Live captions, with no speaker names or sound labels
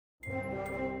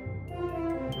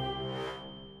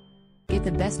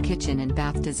Get the best kitchen and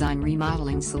bath design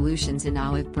remodeling solutions in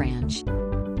Olive Branch.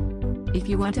 If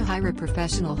you want to hire a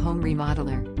professional home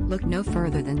remodeler, look no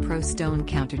further than Pro Stone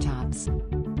Countertops.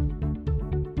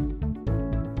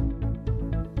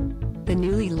 The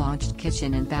newly launched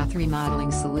kitchen and bath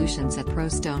remodeling solutions at Pro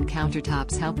Stone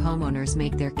Countertops help homeowners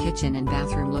make their kitchen and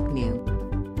bathroom look new.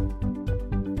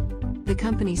 The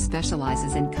company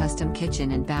specializes in custom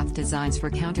kitchen and bath designs for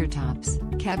countertops,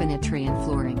 cabinetry and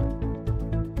flooring.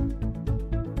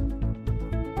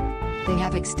 They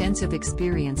have extensive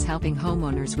experience helping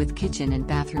homeowners with kitchen and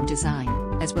bathroom design,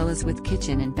 as well as with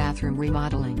kitchen and bathroom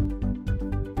remodeling.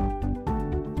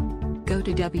 Go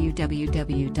to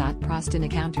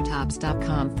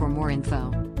www.prostonacountertops.com for more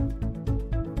info.